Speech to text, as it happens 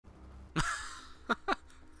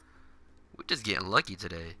just getting lucky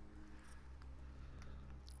today.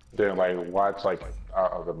 Then like watch like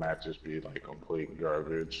our other matches be like complete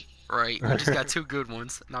garbage. Right, we just got 2 good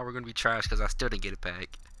ones. Now we're gonna be trash because I still didn't get a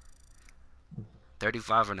pack.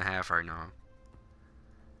 35.5 right now.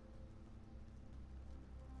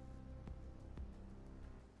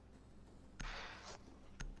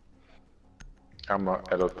 I'm gonna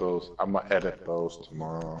edit those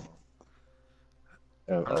tomorrow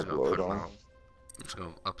and I'm just gonna put upload them them. out. I'm just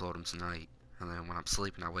gonna upload them tonight, and then when I'm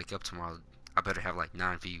sleeping, I wake up tomorrow. I better have like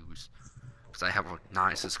 9 views, because I have like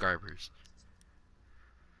 9 subscribers.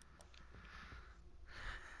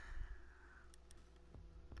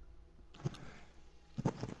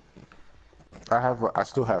 I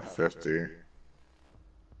still have 50.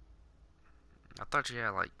 I thought you had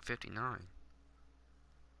like 59.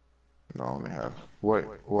 No, I only have. Wait,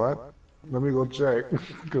 what? Let me go check.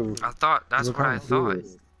 Cause I thought that's I'm what I kind of thought.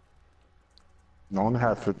 curious. No, I only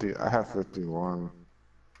have 50. I have 51.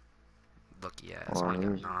 Lucky ass, I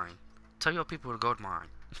only got 9. Tell your people to go to mine.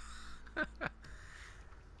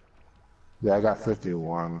 Yeah, I got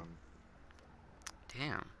 51.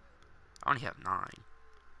 Damn, I only have 9.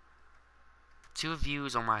 2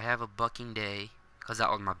 views on my Have a Bucking Day, because that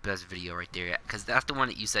was my best video right there. Because that's the one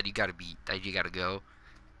that you said you gotta beat, that you gotta go.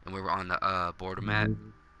 And we were on the border map.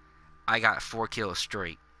 I got 4 kills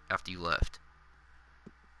straight after you left.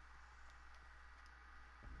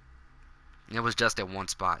 And it was just at one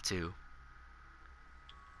spot too.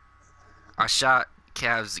 I shot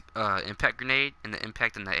Cav's impact grenade and the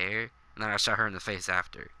impact in the air, and then I shot her in the face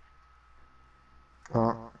after.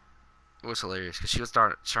 Huh? It was hilarious because she was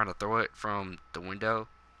trying to throw it from the window,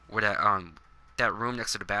 where that room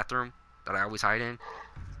next to the bathroom that I always hide in.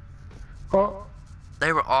 Huh?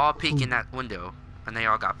 They were all peeking that window, and they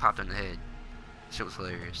all got popped in the head. Shit was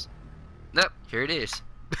hilarious. Nope, here it is.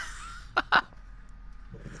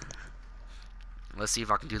 Let's see if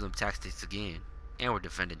I can do them tactics again. And we're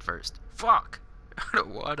defending first. Fuck!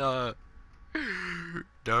 What No.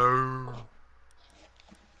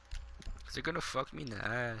 Cause they're gonna fuck me in the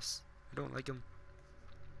ass. I don't like them.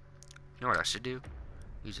 You know what I should do?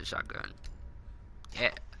 Use a shotgun.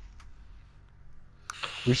 Yeah.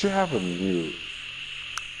 We should have a mute.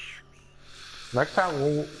 Next time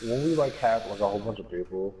when we like have like a whole bunch of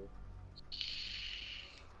people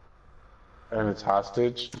and it's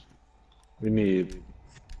hostage, we need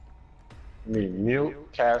mute,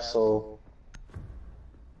 castle.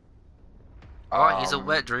 Oh, he's a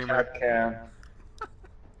wet dreamer.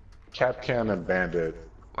 Capcan, and bandit.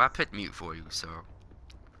 Well, I picked mute for you, so.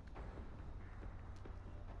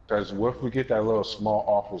 Because what if we get that little small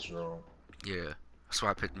office room? Yeah. That's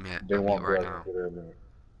why I picked mute They won't right be able now. to get in there.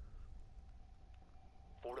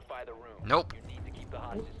 Fortify the room. Nope. You need to keep the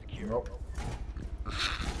hostage secure. Nope.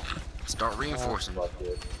 Start reinforcing. Fuck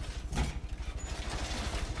it.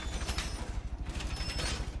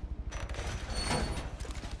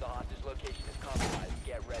 The hostage location is compromised.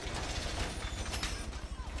 Get ready.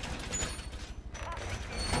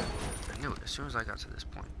 I knew it as soon as I got to this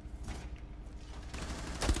point.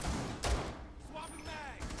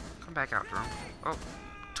 Come back out, drone. Oh,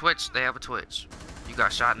 Twitch. They have a Twitch. You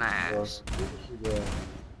got shot in the ass.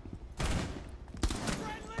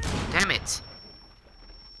 Damn it!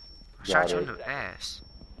 I shot you in the ass.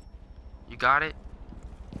 You got it?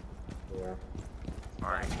 Yeah.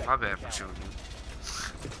 Alright, my bad for shooting.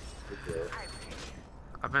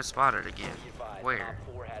 I've been spotted again. Be advised, Where?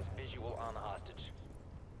 Op 4 has visual on the hostage.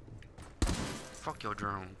 Fuck your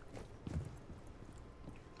drone.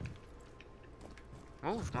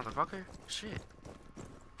 Move, motherfucker. Shit.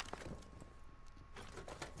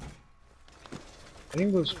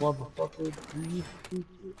 English motherfucker.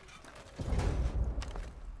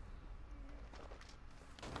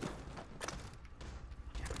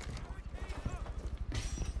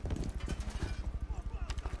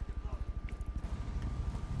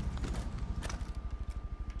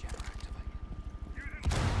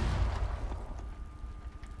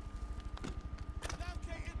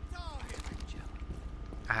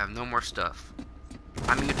 I have no more stuff.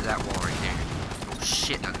 I muted that wall right there. Oh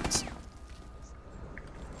shit nuggets.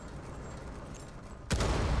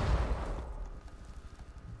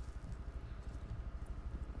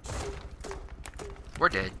 We're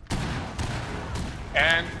dead.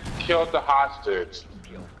 And killed the hostage.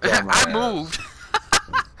 I moved.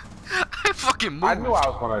 I fucking moved. I knew I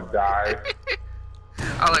was gonna die.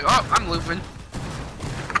 I was like, oh, I'm looping.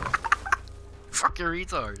 Fucking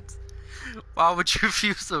retards. Why would you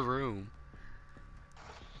fuse the room?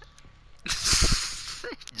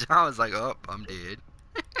 John was like, oh, I'm dead.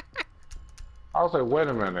 I was like, wait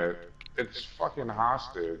a minute. It's fucking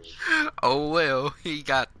hostage. Oh well, he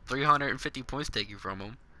got 350 points taken from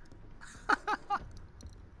him.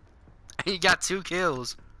 He got 2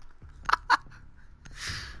 kills.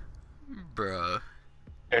 Bruh.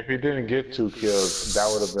 If he didn't get 2 kills, that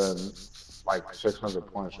would have been like 600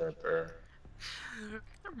 points right there.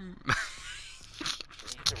 Need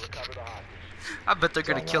to recover the hostage. I bet they're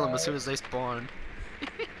gonna kill him as soon Dumbass. as they spawn.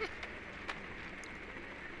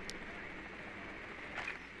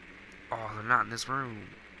 Oh, they're not in this room.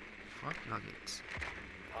 Fuck nuggets.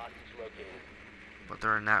 Hostage located. But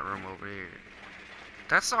they're in that room over here.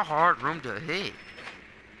 That's a hard room to hit.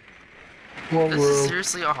 What This is room?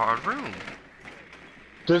 seriously a hard room.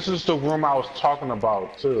 This is the room I was talking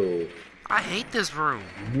about too. I hate this room.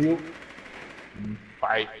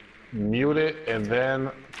 Like, mute it and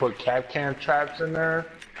then put Capcan traps in there.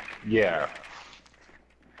 Yeah.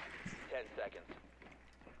 10 seconds.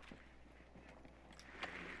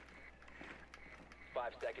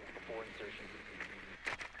 5 seconds before insertion.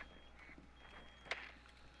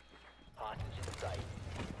 Hostage in sight.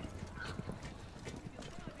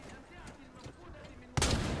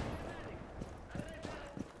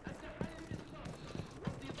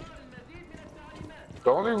 The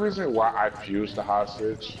only reason why I fused the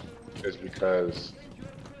hostage is because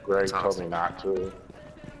Greg That's told awesome. me not to.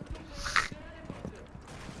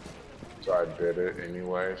 So I did it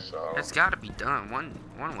anyway, so. It's gotta be done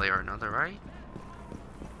one way or another, right?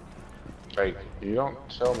 Like, you don't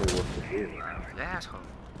tell me what to do, man. You asshole.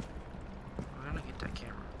 We're gonna get that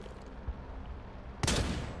camera.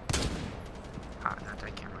 Ah, not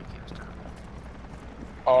that camera again this time.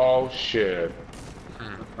 Oh shit.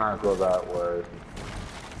 Hmm. Let's not go that way.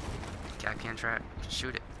 Capcan trap. Just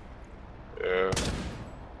shoot it. Yeah.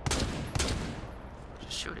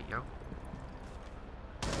 Just shoot it, yo.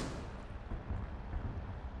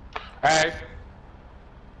 Hey!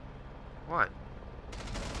 What?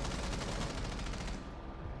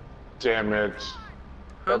 Damn it.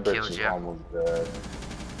 Who That bitch killed is you? almost dead.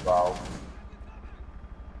 Wow.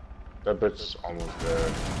 That bitch is almost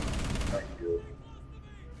dead. Thank you.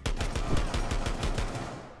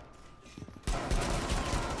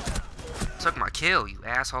 Took my kill, you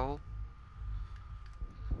asshole.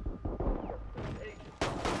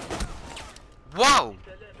 Whoa!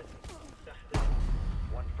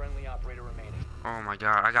 One friendly operator remaining. Oh my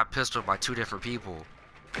god, I got pistoled by 2 different people.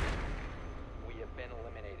 We have been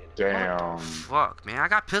eliminated. Damn. Fuck, man. I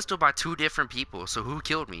got pistoled by 2 different people, so who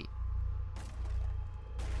killed me?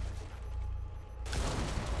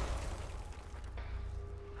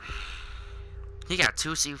 He got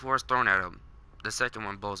 2 C4s thrown at him. The second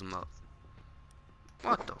one blows him up.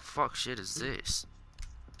 What the fuck shit is this?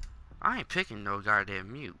 I ain't picking no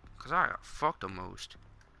goddamn mute, cause I got fucked the most.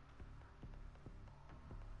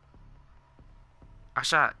 I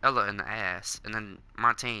shot Ella in the ass, and then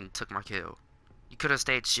Montaigne took my kill. You could have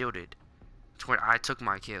stayed shielded. It's where I took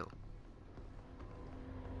my kill.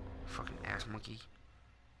 Fucking ass monkey.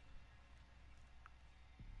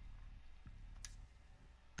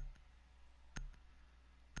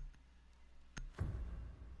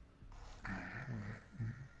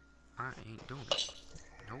 I ain't doing it.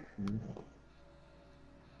 Nope.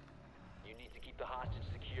 You need to keep the hostage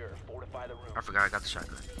secure. Fortify the room. I forgot I got the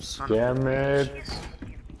shotgun. Son of a Damn it.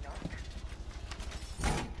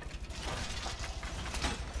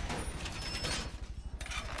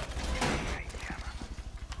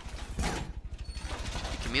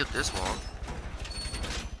 You can mute this wall.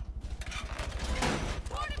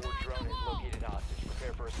 Op 4 drone has located hostage.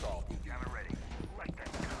 Prepare for assault. Camera ready. Let them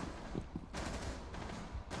go.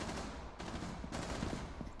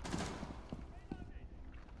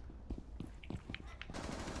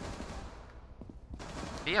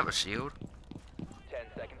 Do you have a shield? 10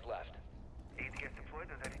 seconds left. ADS deployed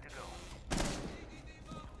and ready to go.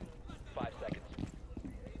 5 seconds.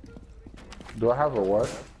 Do I have a what?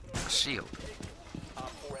 A shield. Op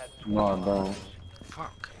 4 has No, I don't.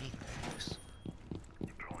 Fuck me. Ass.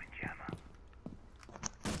 Deploying jammer.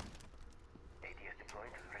 ADS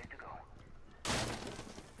deployed and ready to go.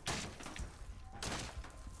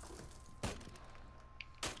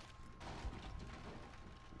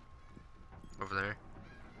 Over there.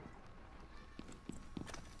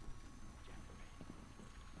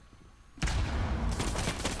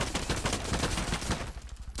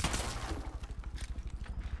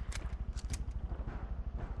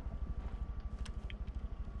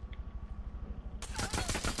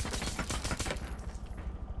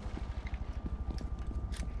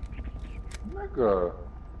 Nigga.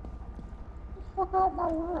 Get the fuck out my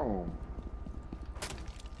room.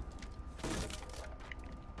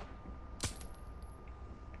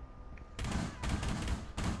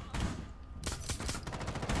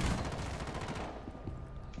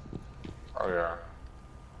 yeah.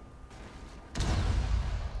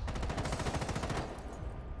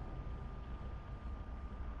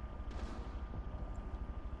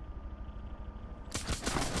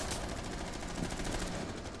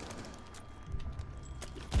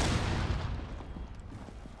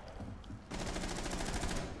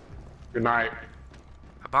 Good night.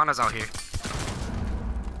 Habana's out here.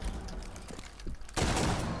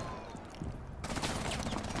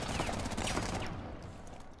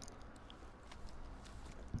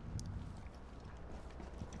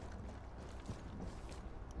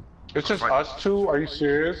 It's just us two? Are you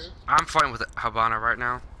serious? I'm fighting with Habana right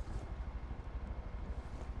now.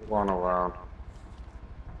 Going around.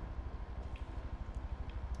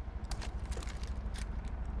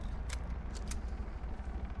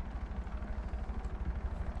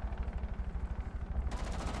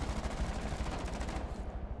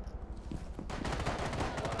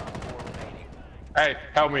 Hey,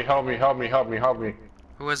 help me, help me, help me, help me, help me.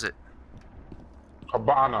 Who is it?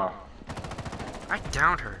 Habana. I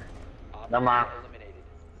downed her. Never mind.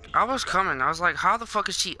 I was coming. I was like, how the fuck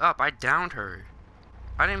is she up? I downed her.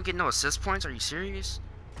 I didn't get no assist points. Are you serious?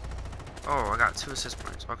 Oh, I got 2 assist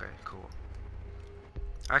points. Okay, cool.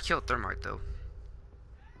 I killed Thermite though.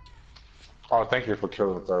 Oh, thank you for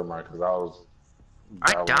killing the third mic, because I was...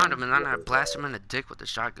 I downed him and then I blasted him in the dick with the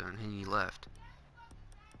shotgun and he left.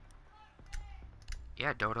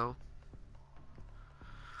 Yeah, Dodo.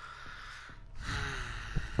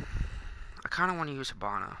 I kind of want to use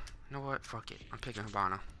Habana. You know what? Fuck it. I'm picking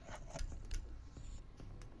Habana.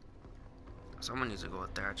 Someone needs to go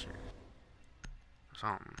with Thatcher.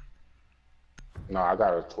 Something. No, I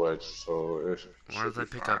got a Twitch, so it What if they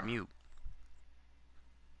pick up Mute?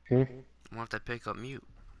 Hmm? What if they pick up Mute?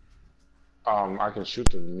 I can shoot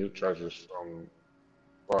the mute charges from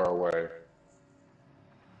far away.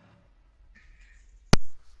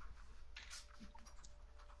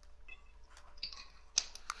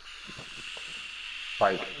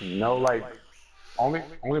 Like, no, like,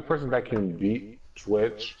 only person that can beat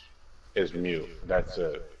Twitch is mute. That's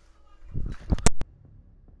it.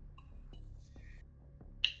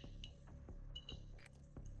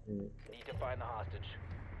 Need to find the hostage.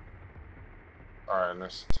 Alright, and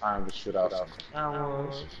it's time to shoot out some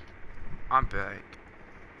cameras. I'm back.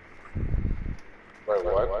 Wait,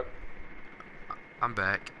 what? I'm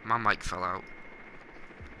back. My mic fell out.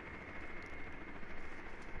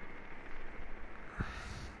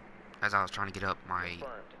 As I was trying to get up, my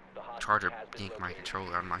Confirmed. The hostage charger has been yanked my located.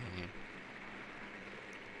 controller out of my hand.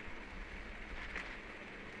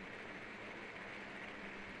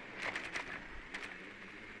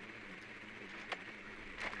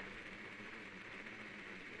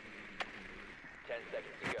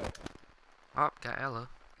 Oh, got Ella.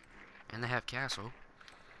 And they have Castle.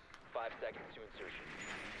 5 seconds to insertion.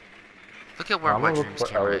 Look at where I'm gonna look Wetdream's for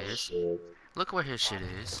camera Ella's is. shit. Look where his shit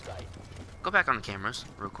is. Site. Go back on the cameras,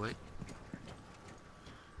 real quick.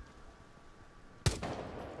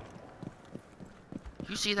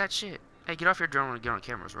 You see that shit? Hey, get off your drone and get on the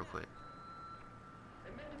cameras real quick.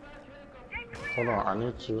 Hold on, I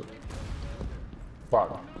need to...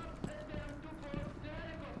 Fuck.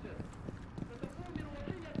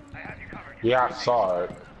 Yeah, I saw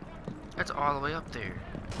it. That's all the way up there.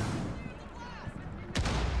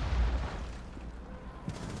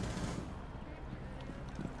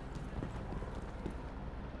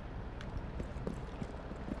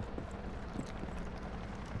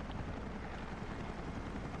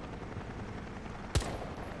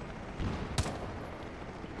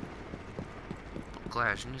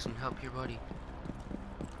 Glass, you need some help here, buddy.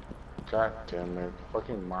 God damn it.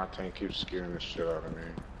 Fucking Montaigne keeps scaring the shit out of me.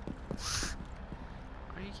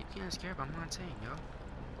 Why do you keep getting scared by Montaigne, yo?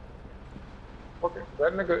 Okay,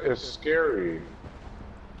 that nigga is scary.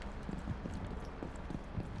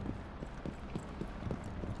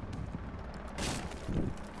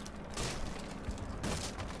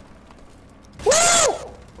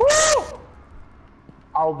 Woo! Woo!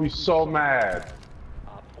 I'll be so mad.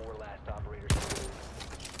 Op 4 last operator secured.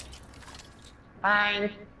 Bang.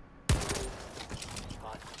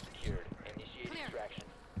 Hostage secured. Initiate extraction.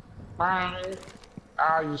 Bang.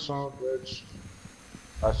 Ah, you son of a bitch.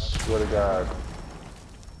 I swear to God.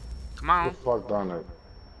 Come Who on. the fuck done it?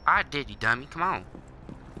 I did, you dummy. Come on.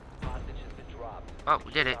 Hostage has been dropped. Oh,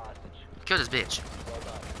 we did it. Kill this bitch.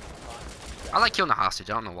 I like killing the hostage.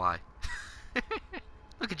 I don't know why.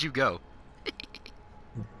 Look at you go.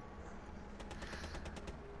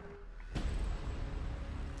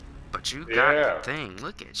 But you got Yeah. the thing.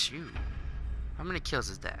 Look at you. How many kills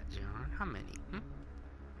is that, John? How many?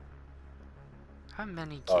 How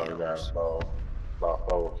many Oh, kills? you got about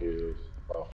 4 kills.